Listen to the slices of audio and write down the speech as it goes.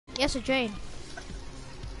Yes, to join.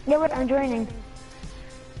 Yeah, wait, I'm joining.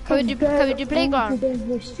 Can we do playground?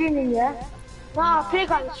 We're streaming, yeah? No,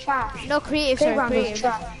 playground is trash. No, creative, Playground sorry, is creative.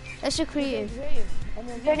 trash. Let's do creative.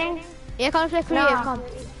 Joining? Yeah, come play creative, Nah. come.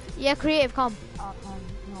 Yeah, creative, come.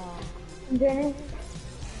 I'm joining.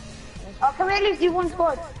 Oh, can we at least do one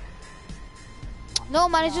squad? No,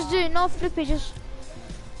 man, it's just do no flippy, just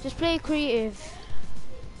play creative.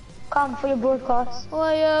 Come for your broadcast.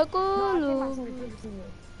 Oh yeah, go.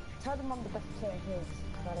 Tell them I'm the best player here.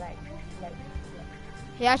 So like.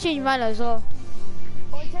 Yeah, I changed mine as well.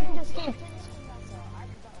 Or change your skin.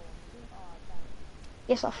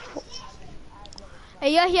 Yes,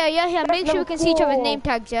 Hey, yeah. Make sure we can see each other's name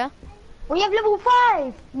tags, yeah? We have level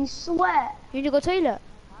 5. You swear. You need to go toilet.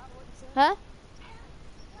 Huh?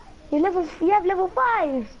 You have level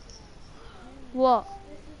 5. What?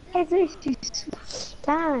 Hey, please,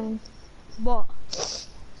 damn. What?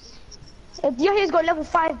 Yahya's got level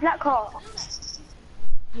 5 black heart.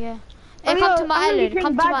 Yeah. Hey, come to my island.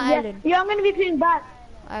 Come to my island. Yeah, I'm gonna be playing bad.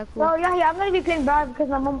 Alright, cool. Well, yeah, I'm gonna be playing bad because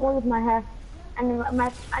my mom oiled my hair and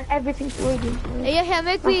everything's oily. Hey, yeah,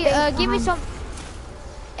 make me give me some.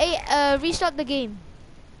 Hey, restart the game.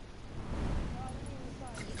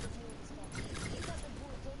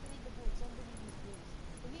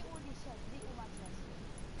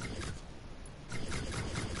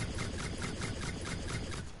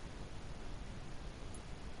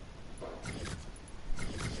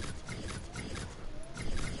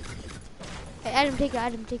 Hey,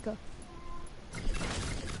 Adam, take her.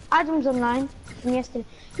 Adam's online from yesterday.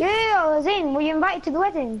 Yo, Zayn, were you invited to the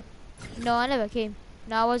wedding? No, I never came.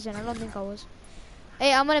 No, I wasn't. I don't think I was.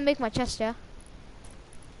 Hey, I'm gonna make my chest, yeah?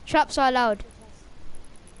 Traps are allowed.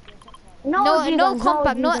 No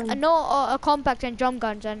compact, no compact and drum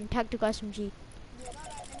guns and tactical SMG.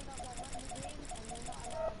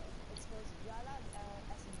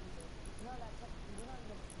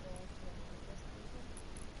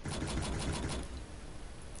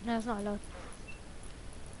 No, it's not allowed.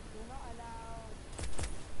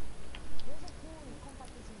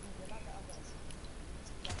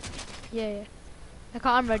 Yeah. Okay,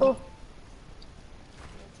 I'm ready. Cool.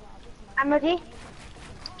 I'm ready.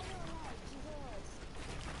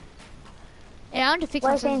 Yeah, I want to fix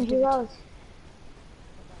my sensitivity.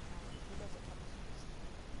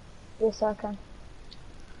 Yes, I can.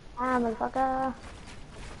 Motherfucker.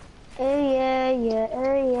 Yeah.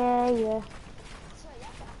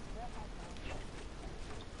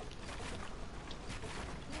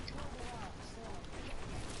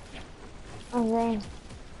 Oh, Zayn.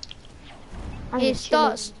 It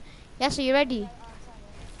starts. Yes, are you ready?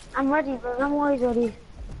 I'm ready, bro. I'm always ready.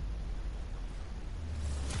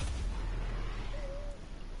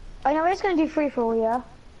 I know we're just gonna do free for all, yeah?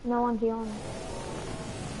 No one's on.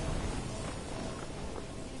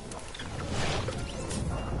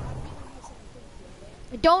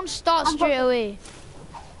 Don't start straight away.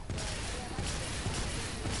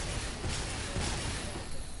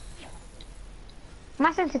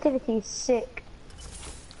 My sensitivity is sick.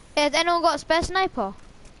 Has anyone got a spare sniper?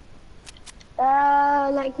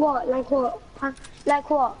 Like what? Like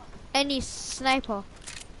what? Any sniper?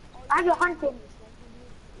 I have your hunting.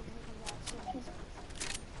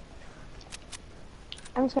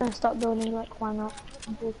 I'm just gonna stop building, like, why not?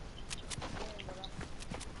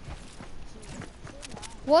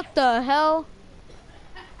 What the hell?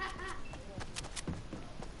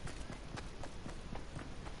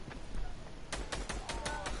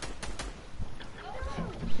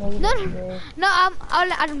 No, I'll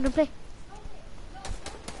let Adam to play.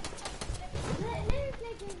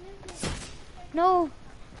 No.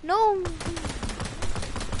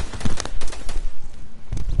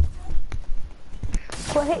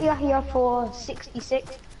 We'll hit Yahya for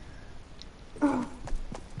 66. I'm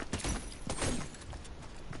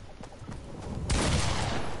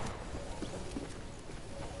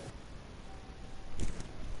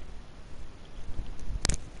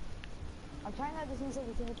trying out this new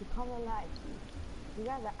sensitivity, come on, like, you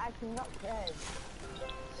guys are acting up, guys.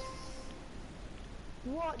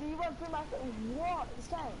 What? Do you want through my what? This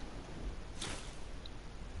guy?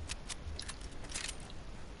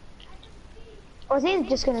 Or is he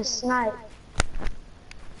just gonna snipe?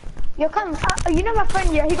 Yo, come, you know my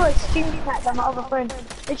friend, yeah, he got a stream chat by my other friend.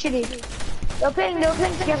 Literally. They were playing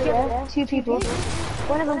together, yeah? 2 people.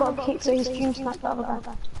 One of them got kicked, so he stream sniped the other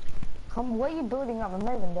guy. Come, what are you building up? I'm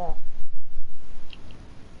not even there.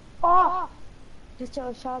 Oh! Just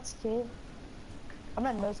your shots, kid. I'm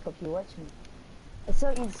not no scope, you watch me. It's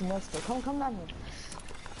so easy to no scope. Come down here.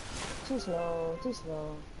 Too slow.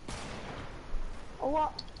 Oh,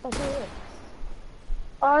 what? That's it.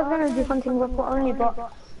 I was gonna do hunting report only,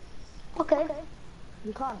 but Okay.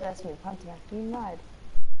 You can't best with hunting rifle, you mad.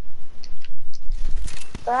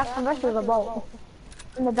 But I can best with a bolt.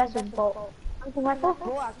 I'm the best with bolt. Hunting rifle?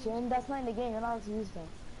 Bow action, that's not in the game, you're not allowed to use that.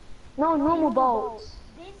 No, normal bolts.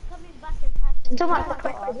 This is coming back in 5 I'm seconds. talking about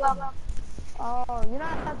quick as well. Oh, you're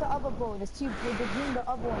not allowed the other bow, there's two, the green, the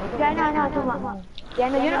other one. Yeah, I know, I'm talking about. Yeah,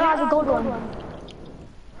 no, you're not allowed the gold one.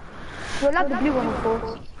 You're allowed the blue one, of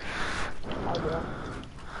course. Oh yeah.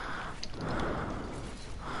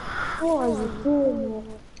 What are you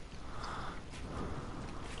doing?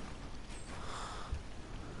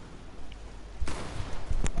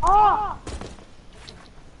 Oh!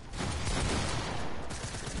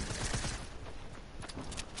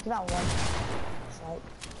 Get that one. It's like,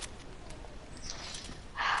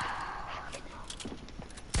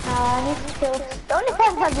 I need to kill. The only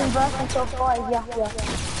person I've been bursting so far is Yahya.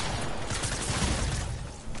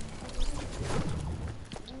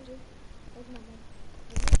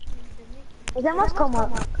 Is that must come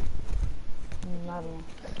up? I don't know.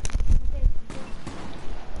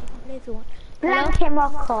 Play if you want. Blank him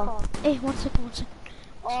up. Hey, 1 second, 1 second.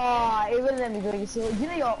 Oh, it wouldn't let me go. So, you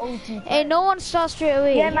know your OG. Hey, no one start straight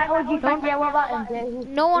away. Yeah, my OG friend, yeah, what about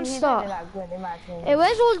him? No one start. Hey,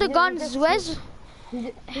 where's all the guns? Where's...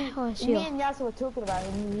 Oh, I see Me you. and Yassar were talking about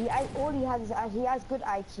him. All he has is he has good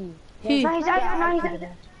IQ. He.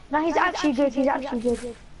 No, he's actually good. He's actually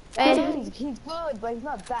good. Hey, He's good, but he's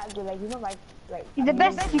not that good. Like he's not like He's the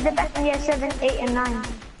best. He's the best in year 7, 8, and 9.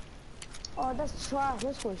 Oh, that's trash.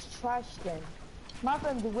 This was trash then. My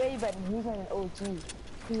friend's way better. He's not an OG.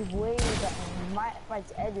 He's way better. My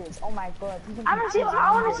friend's edits. Oh my god. I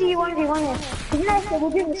want to see you 1v1 here. You know,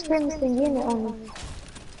 we're doing the scrims thing, you know.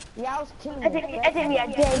 Yeah, I was killing I him. think we are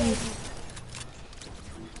dead.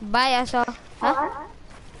 bye, Yassar. Huh?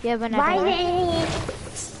 Yeah, but Bye.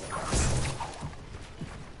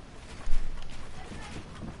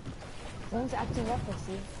 Someone's acting up, I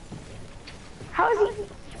see. How is he?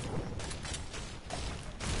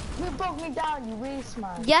 You broke me down, you waste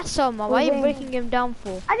man. Yassar, man. Why are you breaking him down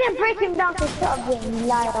for? I didn't break him down to shut up him, you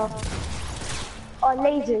liar. Or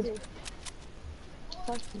lasers.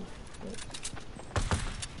 Fuck you.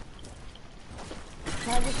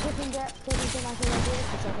 Can I just freaking get my thing like this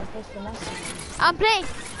because I can push the message? I'm playing.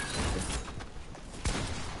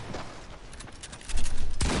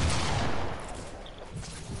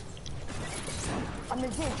 I'm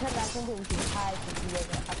legit trying that something we can hide to do it.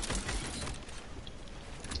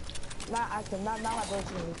 Not acting, not my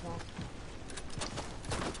version of this one.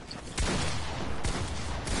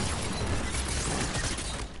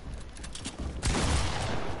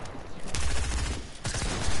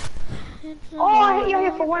 Oh, I hit you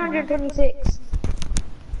here for 126.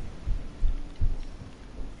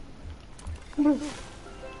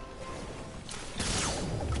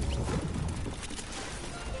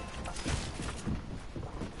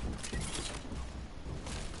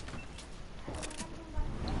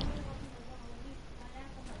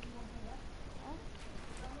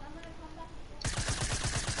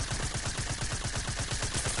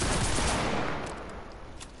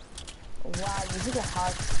 Wow, you did a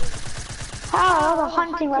hard thing. How? I was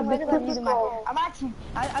hunting with the I'm using my. critical.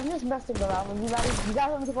 I'm just messing around with you guys. You guys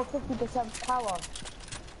want me to go 50% power.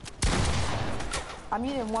 I'm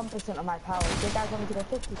using 1% of my power. So you guys want me to go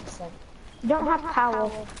 50%. You don't have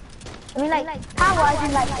power. I mean, like, power as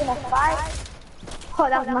in, like, in a fight. Oh,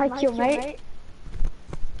 that was my kill, mate.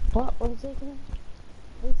 What? What are you saying? What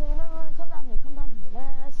are you saying? No, come down here. Come down here.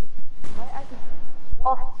 Let's see. I can.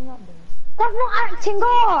 Oh, Acting up this. that's not acting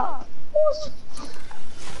up.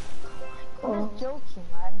 I'm not joking,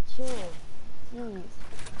 man. Chill. Jeez.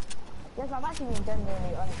 Yes, I'm actually being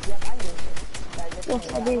genuinely honest. Yep, I use it. Yes,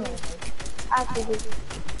 I do. I actually do.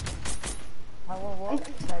 What? I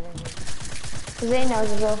didn't hear. Zay knows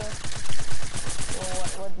as well. Well,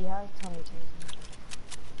 what do you have? Tell me.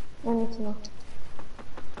 I need to know.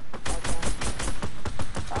 Okay.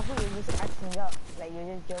 I thought you were just acting up. Like you're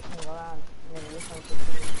just joking around. And then you're just trying to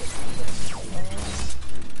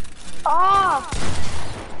Oh!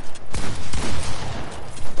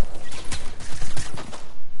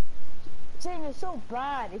 Jane, you're so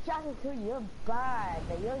bad. If you have to kill you, you're bad.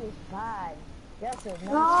 Like, you're just bad. That's it.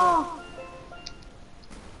 No!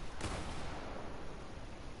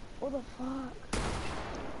 What the fuck?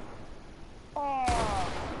 Oh,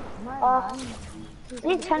 my Oh. man. You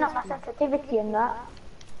need to turn up my sensitivity in that.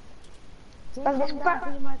 Jane, But this calm down,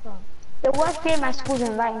 put your mic on. The worst player my school's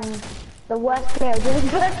inviting me. The worst player.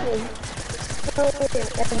 This birthday.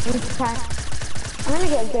 I'm gonna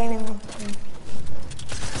get a gaming one.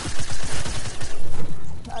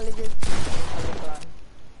 I'll leave it. I'll leave it. 1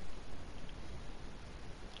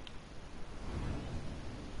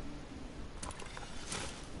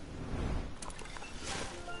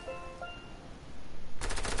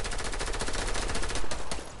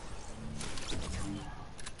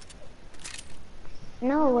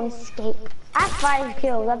 No escape. I have 5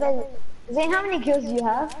 kills. I bet. Zane, how many kills do you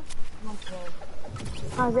have? I'm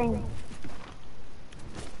 12. Oh, Zane.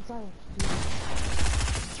 Sorry.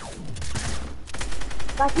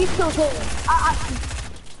 Like, you killed him.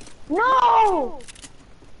 No!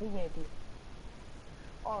 Who you do?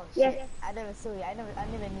 Oh shit! Yes. I never saw you. I never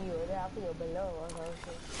knew you were there. I thought you were below.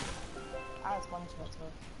 I was one shot. So.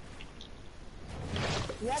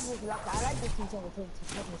 You have this luck. I like this team to take me.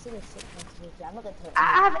 See this shit. I'm not gonna tell you. I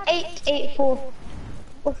have 884.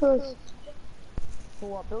 What's those? For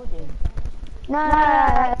what building? No,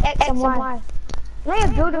 X and Y. No, your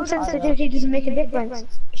building sensitivity doesn't make a difference.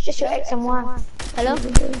 It's just your X and Y. Hello?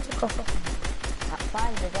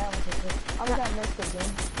 Fine, the guy wants to play. I'm gonna miss the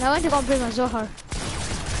game. Now I want to go and play my Zohar.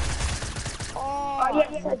 Oh,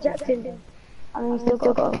 yes, Jackson. I mean, still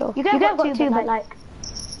got a kill. You got 2, but like...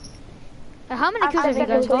 How many kills have you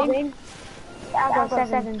guys got? Yeah, I got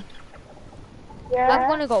 7. I've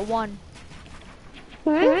only got 1. Hmm?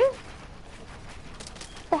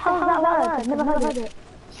 The hell is that word? I've never heard it.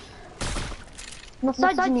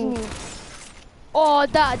 Misogyny. Oh,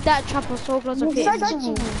 that trap was so close to hitting.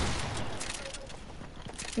 Misogyny.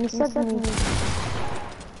 Misogyny.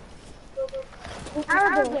 In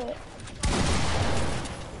Arabic.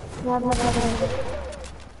 No, I've never heard it.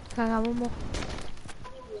 Okay, I got one more.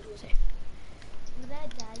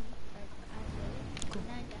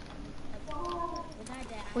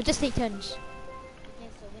 We'll just take turns.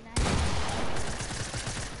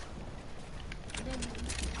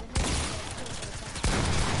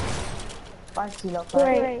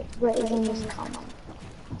 Wait, Zane just come.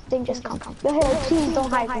 Zane just come. Your hair, please don't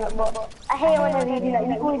hide from that box. I hate whenever you do that.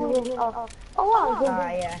 You always win. Oh wow,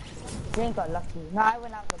 Zane. Yeah. Zane got lucky. No, I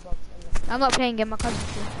went out the box. I'm not playing game, my cousin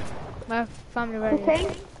too. My family Who's ready.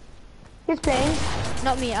 playing? Who's playing?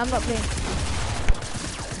 Not me, I'm not playing.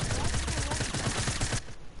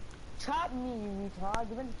 Chop me, you retard.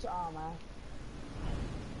 You went to man.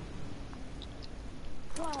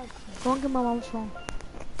 Go and get my mom's phone.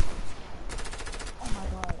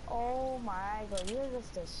 Oh my god, you're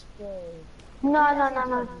just a spray.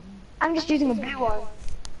 No. I'm just using a blue one.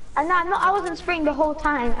 And no, I wasn't spraying the whole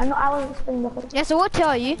time. I wasn't spraying the whole time. Yeah, so what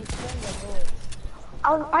are you?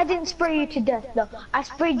 I didn't spray you to death though. I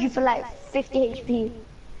sprayed you for like 50 HP.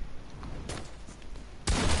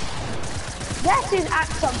 That is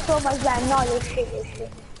acts up so much that no, you're shit.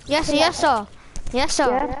 Yes, sir. Yes,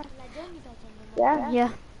 sir. Yeah?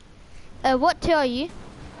 Yeah. What tier are you?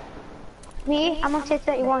 Me? I'm on tier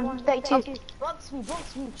 31, 32. Okay. Box me.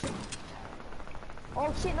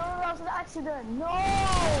 Oh shit, no, that was an accident. No! I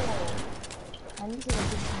need to get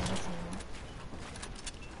this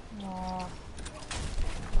one. No.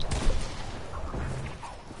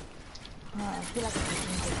 I feel like I can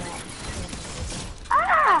do that.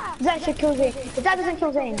 Ah! That should kill Zane. If that doesn't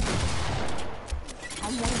kill Zane.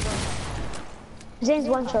 I'm one shot. Zane's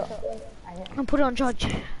one shot. I'm put it on charge.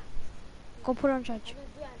 Go put it on charge.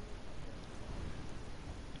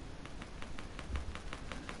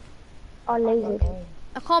 Oh, lazy.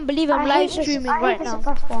 I can't believe I'm live streaming right now.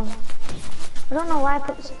 I don't know why I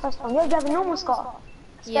put this first one. Yo, you have a normal scar.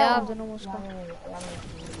 Yeah, I have the normal score.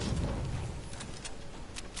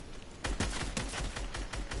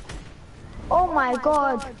 Oh my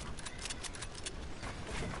god.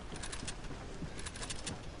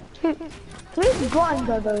 Who's gone,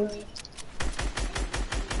 Bubbles?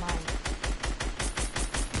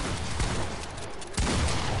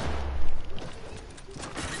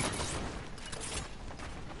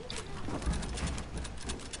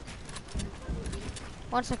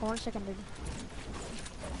 One second, baby.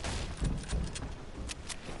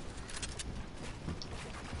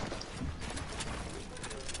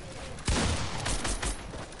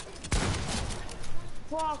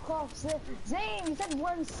 Fuck off, Zane, you said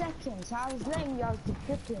 1 second, so I was letting you, I was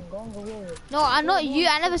decrypting, going away. No, I'm not you,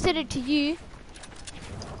 I never said it to you.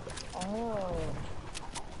 Oh.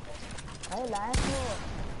 I like it.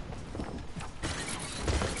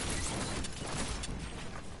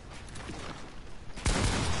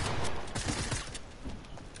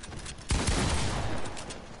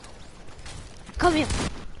 Come here.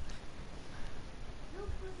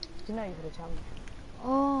 You know you could have jumped.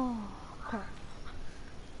 Oh.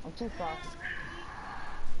 I'm too fast.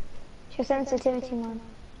 It's your sensitivity, man.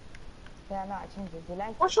 Yeah, no, I changed it. Do you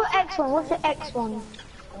like What's your X one? What's your X one?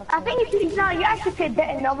 I think you actually played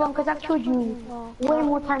better in that one because I've killed you way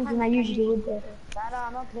more times than I usually would there. No,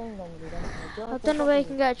 I'm not playing them, dude. I don't know where you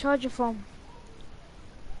can get a charger from.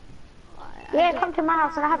 Yeah, come to my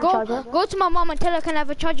house and I have a charger. Go to my mom and tell her can I have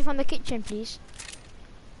a charger from the kitchen, please.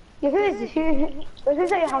 Yeah, who's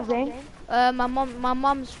at your house, Zane? My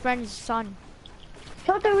mom's friend's son.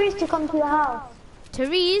 Tell Therese to come to the house.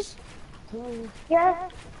 Therese? Yeah.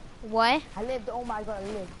 Why? I lived, oh my god, I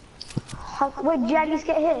lived. Wait, did you at least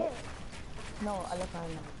get hit? No, I left right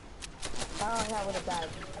now. Oh, yeah, I would have died.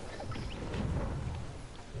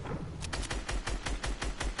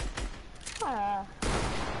 Ah.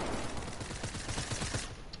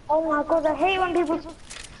 Oh my god, I hate when people...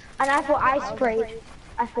 And I thought I sprayed.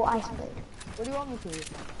 I thought I sprayed. What do you want me to?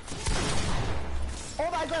 Oh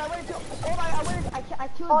my god, I went to... Oh my, I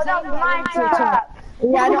killed Oh, that was my trap.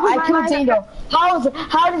 Yeah, I know, I killed Zane though.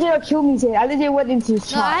 How did you kill me, Zane? I literally went into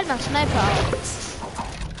his No, I trap. had my sniper out.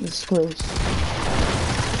 Disgrace.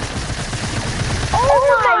 Oh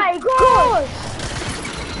my god!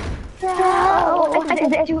 Oh,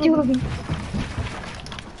 there's two of them.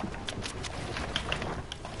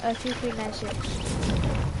 2396.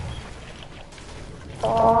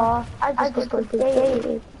 Oh, I just got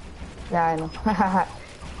dead. Yeah, I know.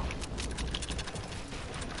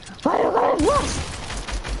 Why you guys lost?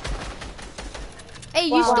 Hey,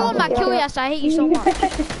 you stole my kill, yes. I hate you so much.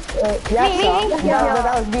 Yeah,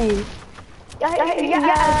 that was me. Yeah.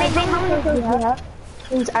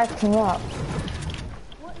 He's acting up.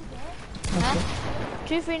 Huh?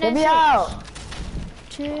 Get 2396. me out!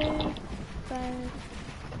 2, 5.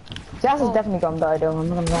 Jas is definitely gonna die though, I'm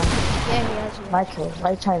not gonna lie. Yeah, he has you. My kill. Why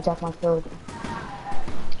are you trying to jack my field?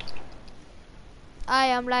 I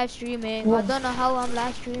am live streaming. I don't know how I'm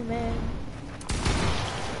live streaming.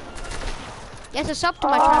 Yes, it's up to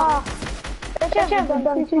my channel.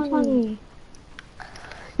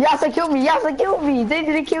 Yassa killed me! Yassa killed me! They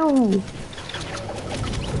didn't kill me!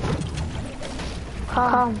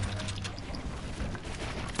 Come.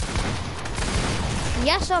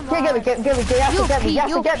 Yes, I'm Get me, get me, Yassa get me,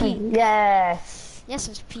 Yassa get me! Yes! Yes,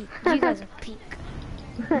 it's peak. You guys are peak.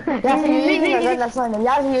 Yassa, you're using a gun that's not in the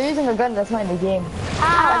Yassa, you're using a gun that's not in the game.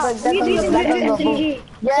 Ah,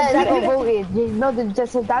 Yeah, that got voted. No,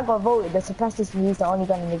 that got voted. The suppressors used the only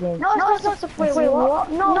gun in the game. No, it's not suppressed. Wait, what?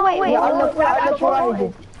 No, wait. Yeah, I'll look around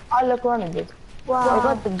it. I'll look around it. Wow. I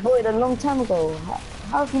got the voted a long time ago.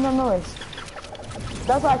 How have you not noticed?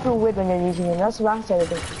 That's why I feel weird when you're using it. That's what I'm saying.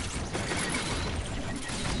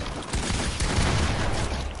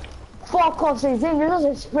 Fuck off, say Zim, this is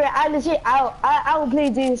a spray. I legit, I will play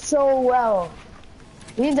this so well.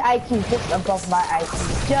 His IQ is just above my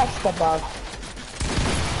IQ. Just above.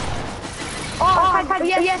 Oh,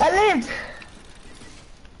 yes. I lived!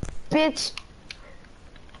 Bitch.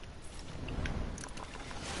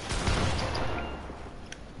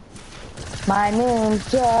 My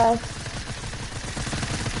name's Jeff.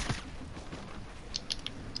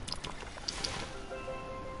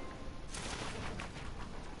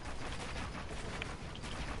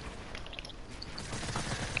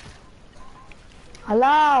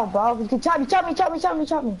 Hello, bro. You can chop me.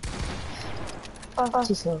 Oh,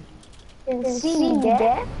 too slow. See me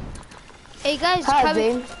there? Hey guys, Hi, can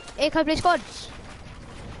Zane. we play squads?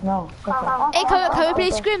 No. Hey, can we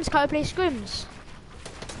play scrims? Can we play scrims?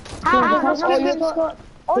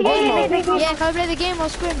 Oh, yeah. Yeah, can we play the game or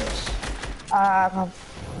scrims? Come.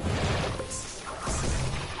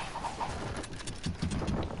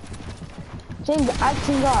 James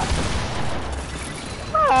acting up.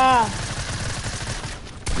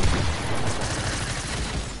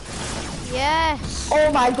 Yes. Oh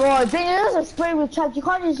my god, there's a spray with traps. You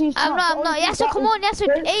can't just use traps. I'm not. Yes, come on. Yes,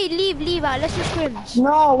 hey, leave out. Let's do scrims.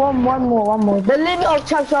 No, one more. The limit of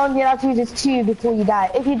traps you're only allowed to use is 2 before you die.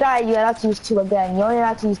 If you die, you're allowed to use 2 again. You're only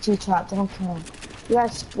allowed to use 2 traps. Come on. You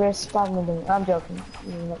guys spamming them. I'm joking.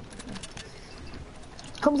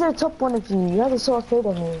 Come to the top one of you. You guys are so afraid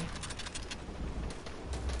of me.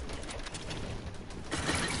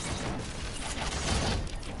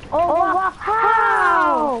 Oh, wow.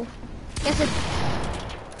 How? Yes,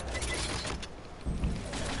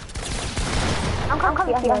 I'm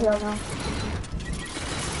coming here now.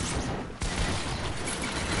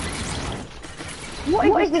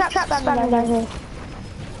 What is this trap spamming down here?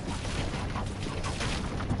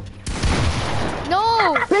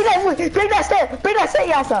 no. Bring that step,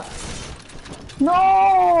 Yassa. No,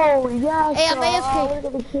 Yassa. Hey, I'm AFK.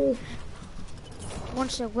 AFK. One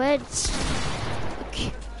sec. Where's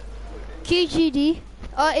QGD?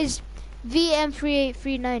 Is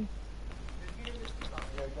VM3839.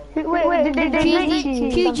 Wait,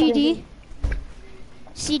 QGD.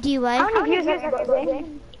 CDY. How many views have you got,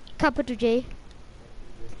 Zane? Capital J.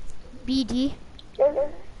 BD.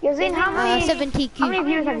 Zane, how many 7TQ. How many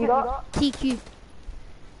views have you got? TQ.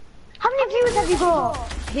 How many views have you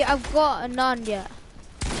got? Yeah, I've got none yet.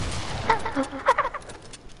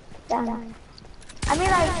 Damn. I mean,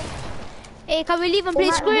 like, Hey, can we leave and play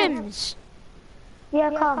scrims?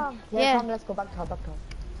 Yeah, come. Yeah. Come, let's go back to her, back to her.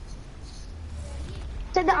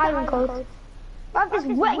 Set the island code. But this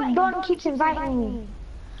wet Don keeps inviting me.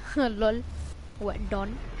 Lol. What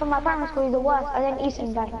done? From my primary school, he's the worst, and then East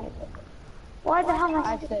inviting me. Why the hell am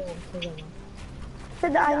I I stay home, stay home.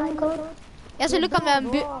 set the island code? Yeah, so look at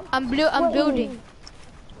me, I'm building.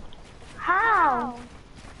 How?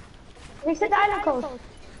 We set the island code.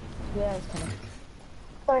 Yeah, it's coming.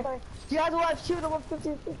 Sorry. You guys watch, shoot him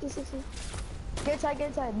 50, 50, 60. Get inside, get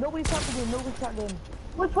inside. Nobody's talking to him, nobody's talking to him.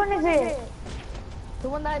 Which one is it? The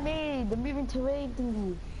one that I made, the moving terrain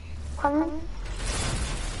thingy. Come.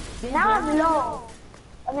 Now I'm low.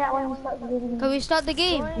 I mean, I want to start the game. Can we start the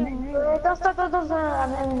game? Don't start.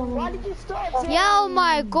 Why did you start? Zane? Yeah, oh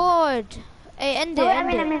my god. Hey, end it, No,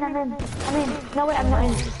 wait, end it. I'm in. No, wait, I'm not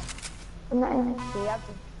in. I'm not in. So you have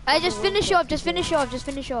to... Hey, just finish off, just finish off, just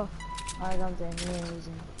finish off. Alright, I'm doing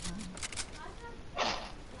amazing.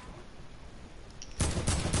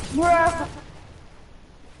 Bruh.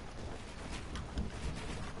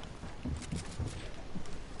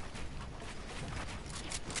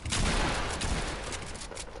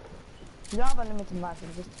 You don't have unlimited maps,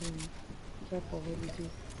 just be careful what you do.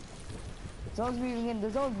 Zone's moving in, the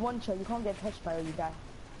zone's one shot, you can't get touched by it or you die.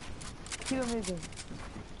 Keep it moving.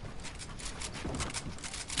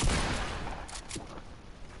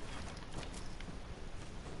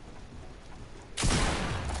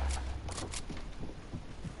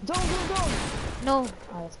 Zone! No,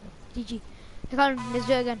 Oh, that's good. GG. Come on, let's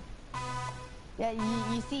do it again. Yeah,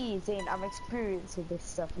 you see, Zane, I'm experienced with this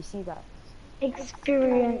stuff, you see that?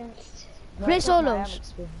 Experience. No, Play it's not my, I'm solos.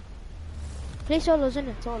 experienced. Play solos,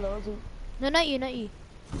 innit? Solos, No, not you, not you.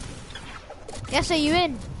 Yes, are you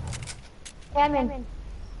in? Yeah, I'm in.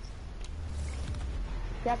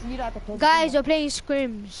 you don't have to play. Guys, we're playing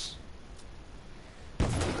scrims.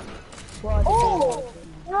 Well, Oh!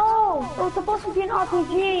 No! It was supposed to be an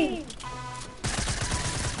RPG.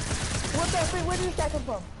 what the frick? Where did this guy come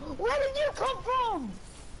from? Where did you come from?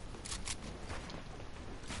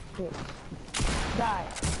 Okay.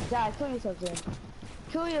 Die, kill yourself, Zane.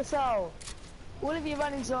 Kill yourself. All of you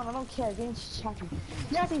running zone, I don't care, Zane's chatting.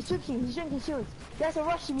 Yes, he's drinking shields. Yes, a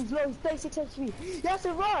rush him, he's low, he's 36 HP. Yes,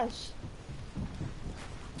 a rush!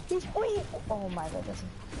 He's weak! Oh my god,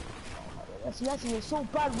 that's you're so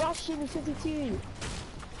bad, rush him, he's 52.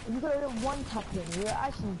 You gotta one tap him, you're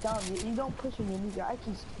actually down, you don't push him, you're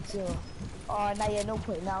actually 0. Oh, now yeah, no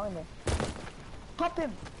point now, innit? Pop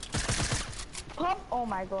him! Pop! Oh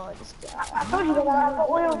my god, this guy. I told you that I have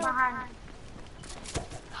oil in my hand.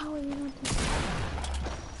 How are you not doing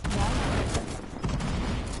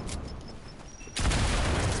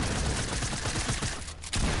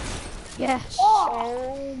Yes.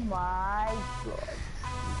 Oh my god.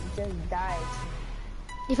 You just died.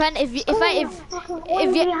 If I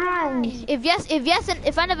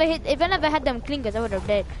never had them clingers, I would have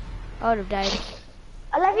died.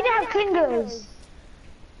 I love you to have clingers.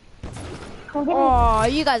 Oh,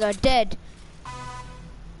 you guys are dead.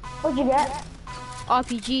 What'd you get?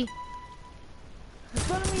 RPG. It's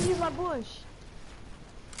gonna me use my bush.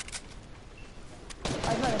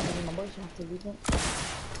 I'm not gonna use my bush, I have to leave it.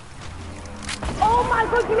 Oh my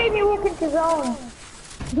god, you made me walk into zone.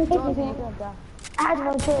 Don't do that. I had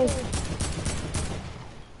no choice.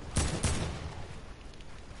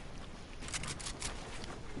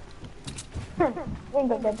 Then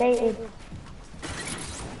got debated.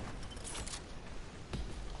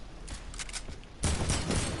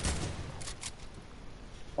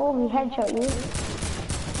 Oh, he headshot you.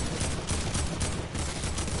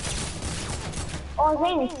 Oh,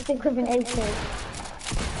 Zane is sick with an AK.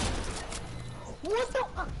 What the?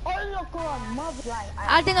 Oh look on, mother line.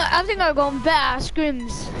 I think I've gone better at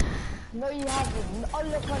scrims. No, you haven't. Oh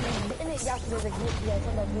look on, in it, you have to do the glitch, yeah,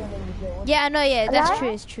 so that green that you play. Yeah, I know. Yeah, that's Hello? true.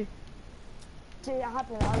 It's true. See, it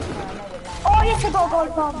happened, I know it line. Oh, yes, I got a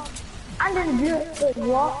gold bomb. And then blue. Wait,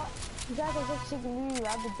 what? You guys are just chicken you,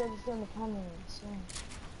 I've been dead still in the panel, so.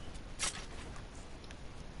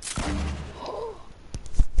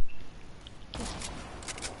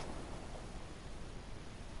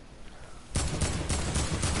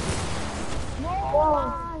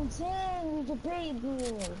 Man, Zane, you debated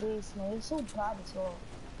this, man. It's so bad as well.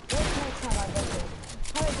 What's next time I get it?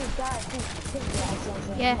 How did you die?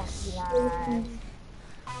 Please, Yes.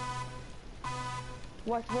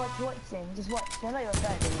 Watch, Zane. Just watch. I know you're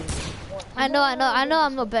better than me. Watch. I know.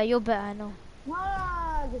 I'm not better. You're better. I know.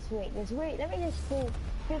 No, just wait. Let me just do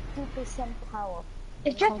 50% power.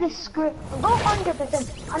 It's just the script. Go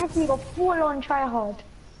 100%. Honestly, go full on try hard.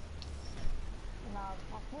 No,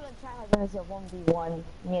 my full on try hard is a 1v1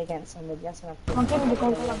 me against somebody. That's what I'm I'm giving the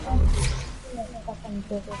gold bomb.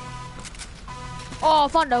 Oh, I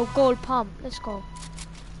found a gold pump. Let's go.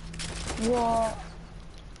 What?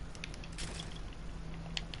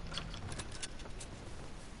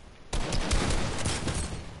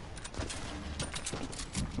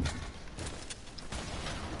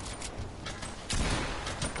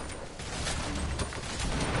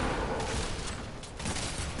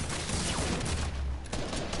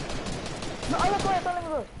 No, let me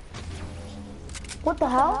go. What the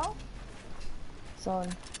hell? Son.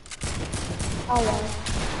 Oh, well.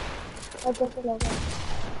 I just love it.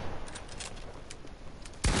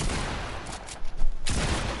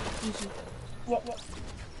 Easy. Yeah.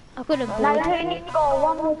 I couldn't Now build. you need to go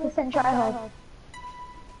 1% try hard.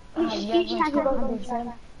 Each time you go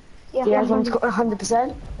 100%. Do you guys want to go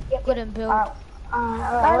 100%? Couldn't build.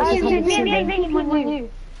 Let's just team with you.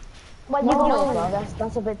 But you No, go. bro,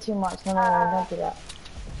 that's a bit too much. No, don't do that.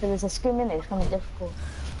 Because it's a scrim in it, it's gonna be difficult.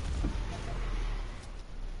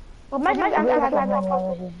 Oh my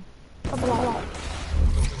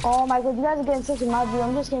god, you guys are getting such a mad view.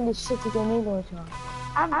 I'm just getting this shitty game either with you.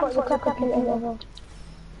 I've got the cup computer.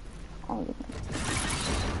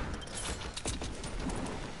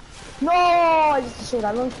 No, I just destroyed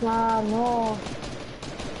that long plan. No.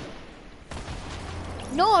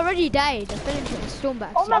 No, I already died. I fell into the stone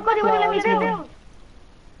back. Oh my god, it wouldn't let me build.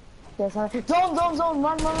 Yes, zone,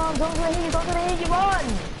 run, don't gonna hit you, run!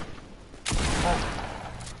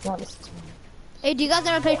 Not this time. Hey, do you guys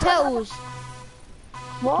wanna play Turtles?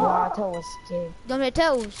 What? Nah, Turtle was scared. Don't play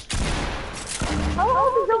Turtles.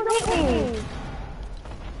 Oh, don't hit me.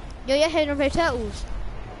 Yo, yeah, hey, don't play Turtles.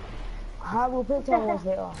 How will play Turtles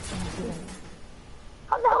later?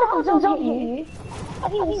 How the hell don't hit you? I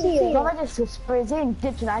didn't even see it. I just get sprayed. They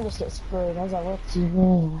dipped and I just get sprayed. I was like, what do you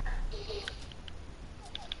mean?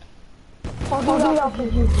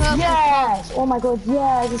 Yes! Oh my god,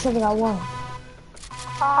 yes! This is something I want.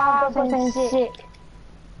 I'm getting sick.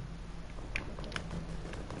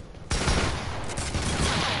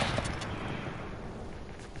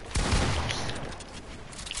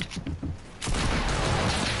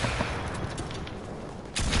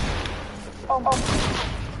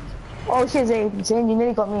 Oh shit, Zane, you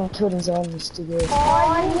nearly got me killed in zone, stupid.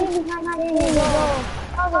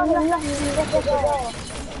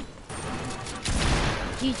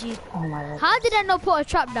 GG. Oh my god. How did I not put a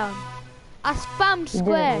trap down? I spammed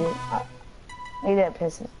square. You didn't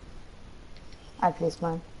piss it. I pissed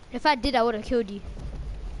mine. If I did, I would have killed you.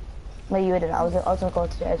 No, you didn't. I was gonna go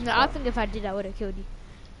to the edge. No, I think if I did, I would have killed you.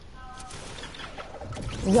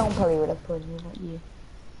 Young probably would have put me, not you.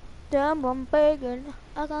 Damn, I'm begging.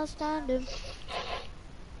 I can't stand him.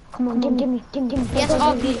 Come on, give me. Yes,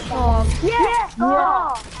 ugly. Oh, Yes!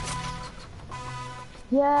 Oh!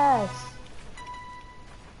 Yes!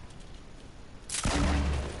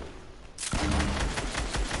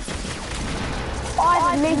 Oh,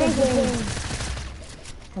 I'm amazing.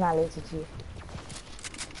 Can I later to you?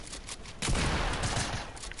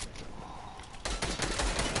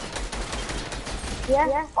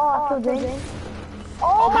 Yeah? Oh, so good.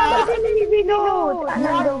 Oh my god, I didn't even know.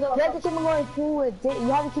 You have to keep on going forward. You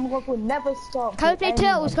have to keep on going forward. Never stop. can we play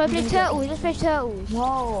Turtles? Can we play Turtles? Let's play Turtles.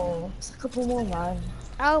 No. It's a couple more, man.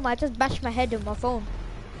 Oh my, I just bashed my head on my phone.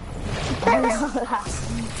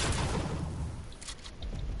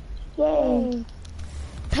 Yay.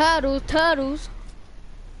 Turtles.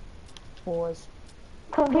 Pause.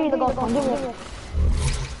 Complete the goal.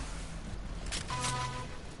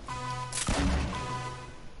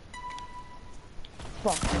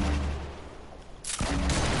 Fuck.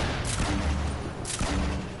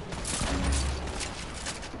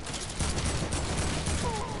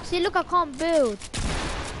 See, look, I can't build.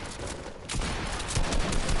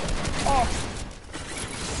 Oh.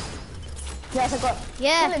 Yes, I got.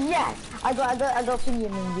 Yeah. Kill him, yes. I got thingy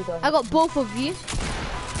and you got. I got both of you.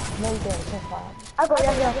 No, you didn't. So far. I got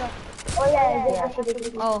yeah. Oh yeah.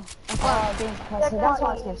 Oh. Oh, that's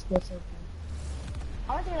why I skipped this.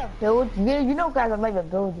 I want to build. You know, guys, I'm not even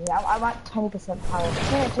building. I'm at 20% power.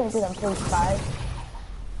 20% 45.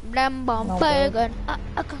 Damn, I'm begging.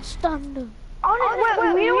 I can't stand him.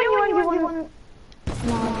 Oh, wait, you want.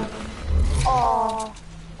 No. Oh.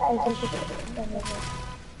 That is just.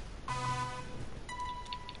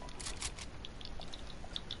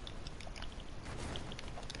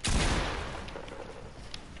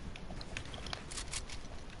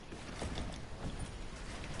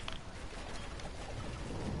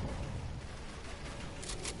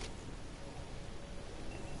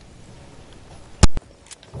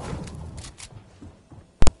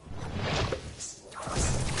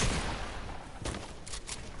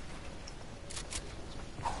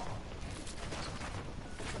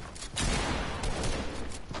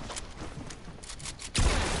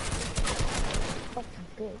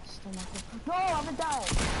 No, I'm gonna die.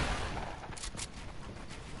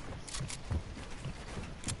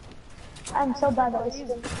 I'm so bad at this Oh,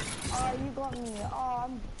 game. you got me. Oh,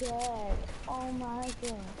 I'm dead. Oh my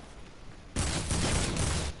god.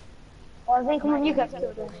 Oh, I think when you get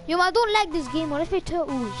killed. Yo, I don't like this game. Let's play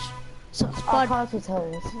turtles. So it's I bad. can't see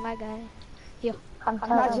turtles. My guy. Here. I'm Nah,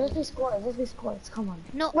 tired. just be squads, come on.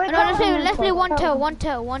 No, Wait, no, let's play one turtle.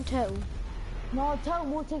 turtle. No, turtle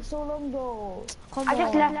will take so long though. Come I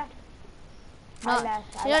just on. left. No, I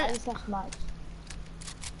left. you know- I just left match.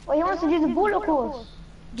 Well, he wants to do the bullet course.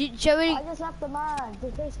 Shall we? I just left the match. The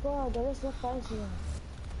base squad. The rest left fighting.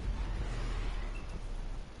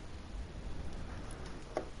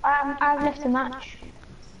 I've left the match.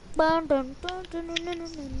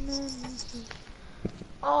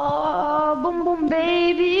 Oh, boom boom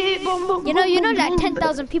baby, boom boom. You know, boom, like boom,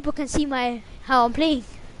 10,000 people can see how I'm playing.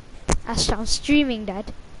 I'm streaming,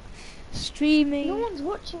 Dad. Streaming. No one's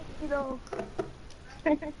watching, you know.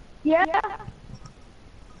 Yeah.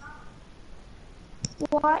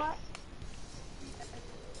 What?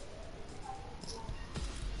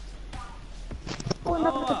 Oh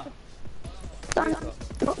no. Son.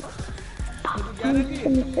 I'm just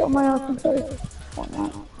gonna kill my ass and say, oh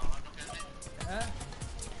no.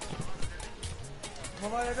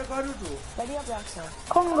 Ready up, Yassar.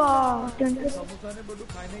 Conga.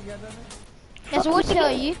 Yeah, so what tier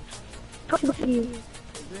are you?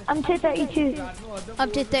 I'm tier 32.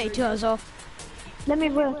 I'm tier 32 as well. Let me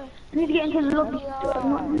roll. I need to get into the lobby.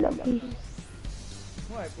 I'm not in the lobby.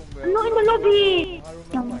 I'm not in the lobby.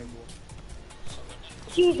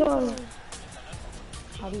 Jesus.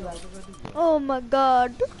 Oh my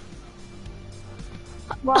God.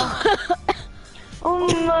 Wow. Oh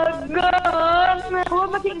my god, man. Why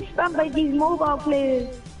am I getting spammed by these mobile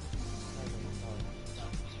players?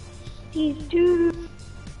 These two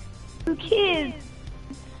kids.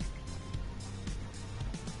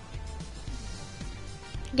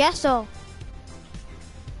 Yes, sir.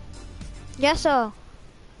 Yes, sir.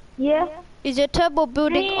 Yeah? Is your turbo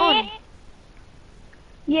building on?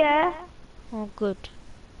 Yeah. Oh, good.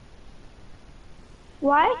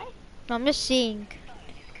 Why? I'm just seeing.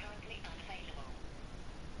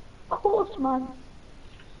 Of course, man.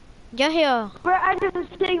 You're here. Bro, I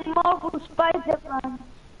just say Marvel Spider-Man.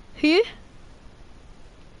 Who?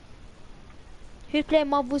 Who's playing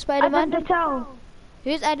Marvel Spider-Man? Adam Patel.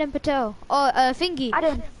 Who's Adam Patel? Oh, Thingy.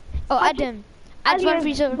 Adam. Oh, Adam. Ads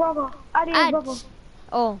Ali's 130. brother. Ali's brother. Ads.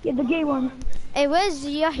 Oh. Yeah, the gay one. Hey, where's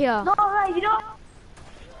Yahya? No, right, you know?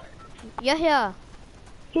 Yahya.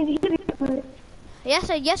 He's Yes,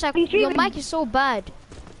 He's your streaming. mic is so bad.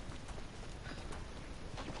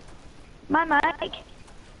 my mic.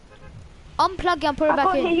 Unplug and put it I back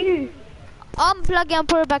can't in. hear you. Unplug and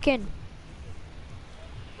put it back in.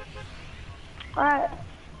 Alright.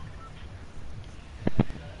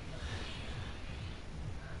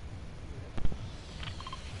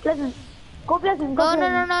 Pleasant. Go Pleasant. Go No,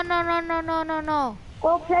 Pleasant. no.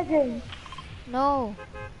 Go Pleasant. No.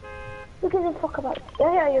 Look at this fuck about.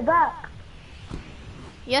 Yeah, you're back.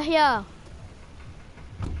 Yahya.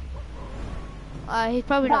 He's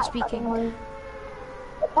probably not speaking.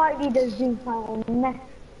 The party does do fine.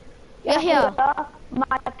 Yahya.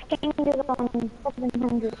 My ping is on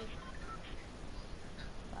 700.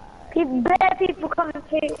 Bare people come and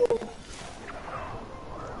play.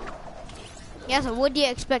 Yes, what do you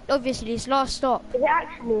expect? Obviously, it's last stop. Is it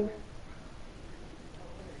actually?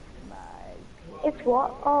 It's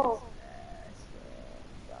what? Oh.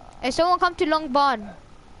 Hey, someone come to Long Barn.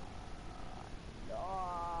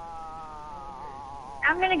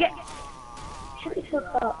 I'm gonna get. Shut the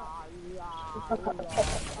fuck up. Shut the fuck up.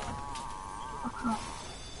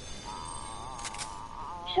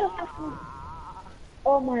 Shut the fuck up.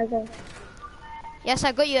 Oh my god. Yes,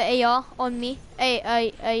 I got your AR on me. Hey.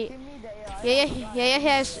 Yeah,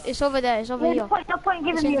 it's over there. It's over There's here. no point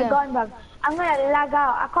It's giving in me a there. gun bag. I'm gonna lag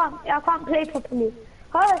out. I can't play properly.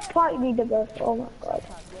 How is party leader, bro? Oh my god.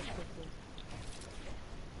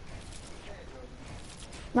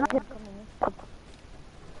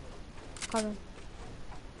 Come on.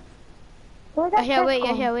 Where's that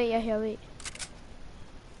Yahya, wait.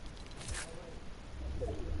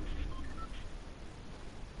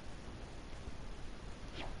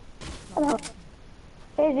 Hello.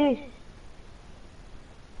 Hey, Zeus.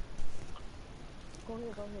 Go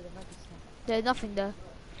here, the mic is not. There's nothing there.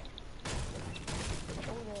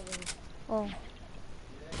 Oh.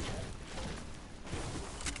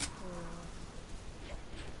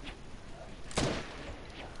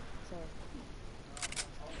 Sorry.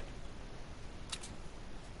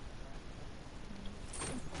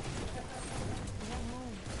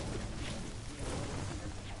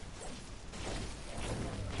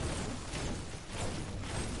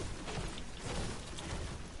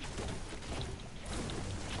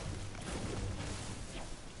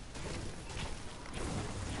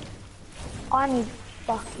 I need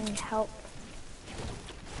fucking help.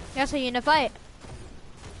 That's how you in a fight.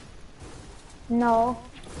 No.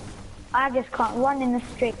 I just can't run in a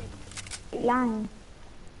straight line.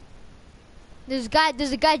 There's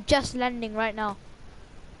a guy just landing right now.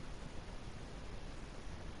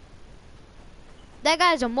 That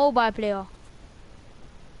guy's a mobile player.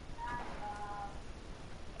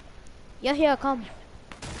 Yahya, come.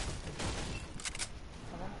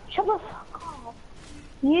 Shut the fuck up.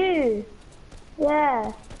 You.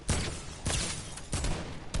 Yeah.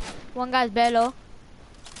 One guy's below.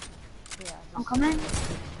 I'm coming.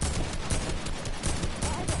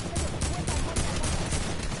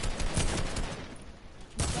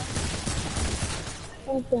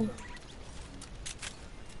 Anything.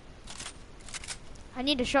 I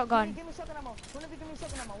need a shotgun. Give me shotgun ammo. One of you give me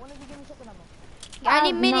shotgun ammo. One of you give me shotgun ammo. I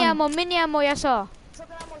need mini ammo, yassar.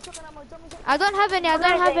 Shotgun ammo, shotgun ammo. Drop me shotgun. I don't have any, I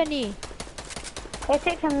don't have any. Hey,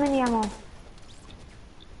 take some mini ammo.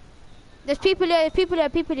 There's people here, people here,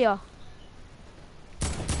 people here.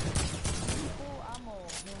 Full ammo.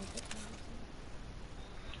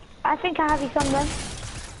 I think I have you some then.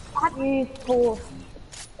 I have you four.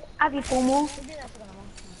 I have you four more. Give me that shotgun ammo.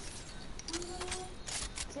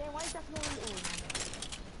 Say, why is that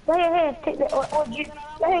Here, take the, or you,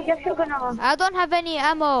 here, just shotgun ammo. I don't have any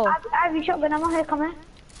ammo. I have you shotgun ammo, here, come here.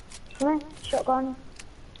 Come here, shotgun.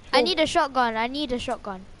 I need a shotgun, I need a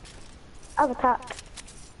shotgun. I have attack.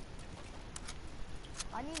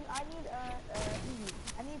 I need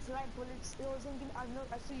light bullets. It was in, I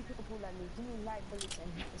saw you pick up all that loot. Give me light bullets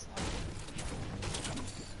and hit this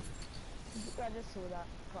one. I just saw that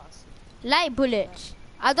class. Light bullets.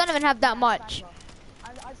 I don't even have that much.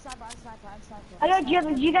 I'm sniper. Hello,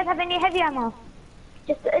 do you guys have any heavy ammo?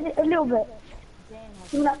 Just a little bit.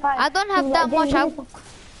 Give me that fire. I don't have Give me that much. give me some-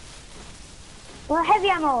 Well, heavy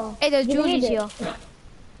ammo. Hey, there's Do you need Julie's it? here.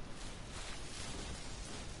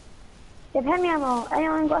 You have heavy ammo.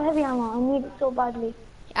 Anyone got heavy ammo? I need it so badly.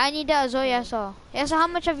 I need that as well, yassar. Yassar, how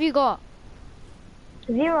much have you got?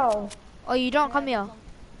 0. Oh, you don't come here.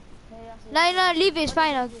 No, leave it, it's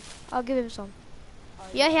fine. I'll give him some.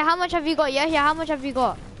 Yeah, how much have you got? Yeah, how much have you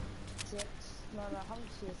got? 6. No, how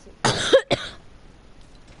much is 6?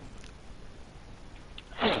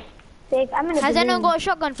 Dave, I'm in a Has anyone balloon. got a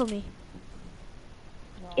shotgun for me?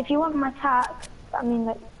 If you want my attack, I mean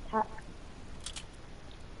like attack.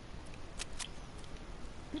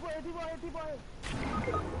 People here.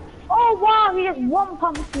 Oh wow, he just one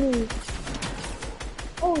pumped me.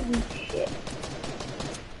 Holy shit.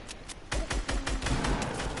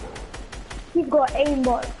 He's got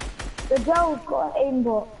aimbot. The girl's got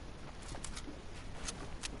aimbot.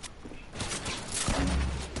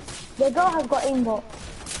 The girl has got aimbot.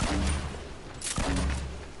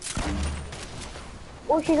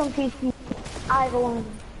 Or she's on PC. Either one of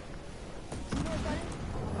them.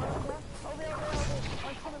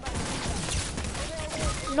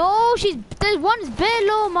 No, there's one's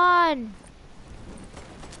below, man.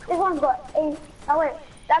 This one's got aim. Oh wait.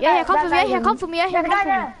 Yeah, come for me, There's a guy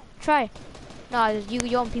there. Try. No,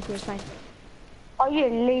 your own people is fine. Oh, you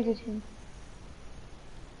lasered him.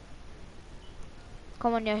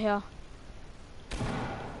 Come on, here.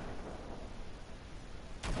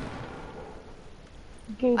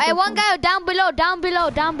 Okay, Hey, one guy down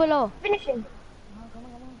below. Finish him.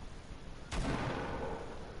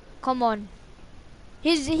 Come on.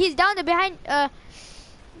 He's down there behind.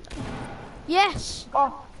 Yes.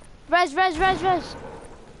 Oh. Res.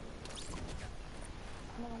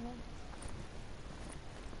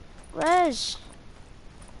 Res.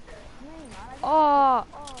 Oh,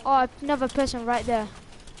 another person right there.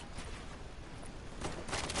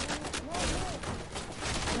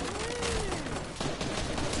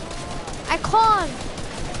 I can't.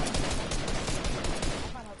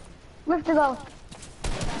 We have to go.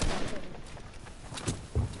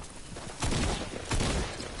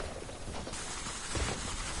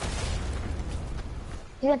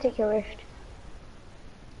 He's gonna take your rift.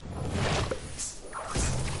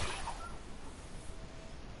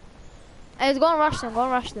 Hey, go and rush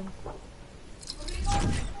them.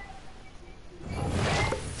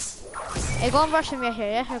 Hey, go and rush them,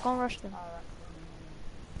 yeah, go and rush them.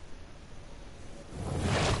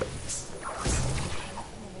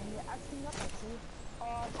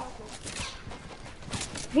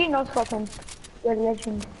 He knows Scotland. You're a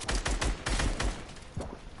legend.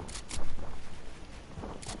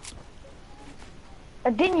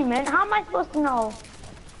 Didn't you, man? How am I supposed to know?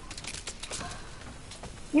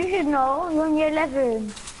 You should know. You're in year 11.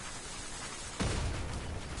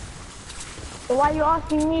 So why are you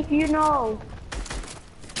asking me if you know?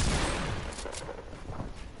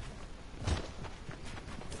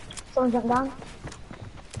 So Don't jump down.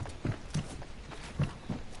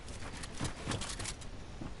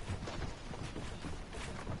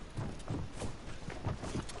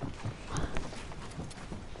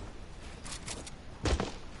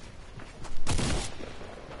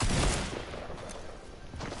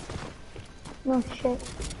 No shit.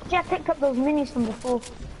 See, I picked up those minis from before.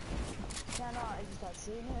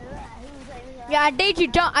 Yeah, I dare you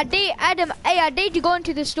jump. I dare Adam. Hey, I dare you go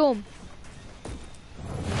into the storm.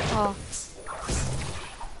 Oh.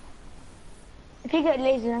 If you get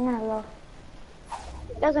lazy, I'm gonna laugh.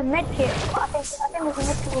 There's a med kit. I think there's a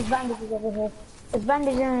med kit with bandages over here. There's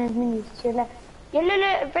bandages and there's minis to your left. Yeah,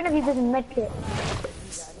 look, in front of you there's a med kit.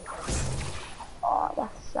 Oh,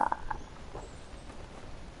 that's sad.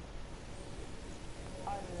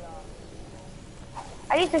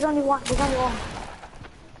 At least there's only one. There's only one.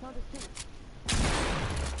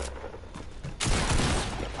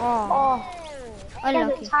 Oh.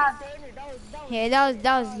 Unlucky. Yeah,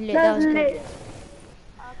 that was lit. That was good.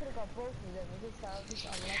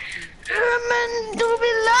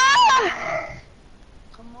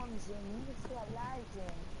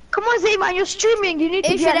 Come on, Zay, man, you're streaming. You need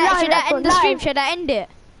to be alive. Should I end the stream? Should I end it?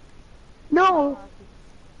 No.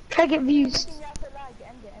 Try to get views.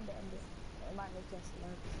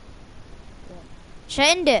 Should I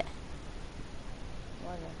end it?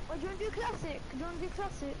 Oh, do you want to do classic?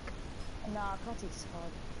 Nah, classic's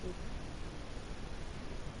hard.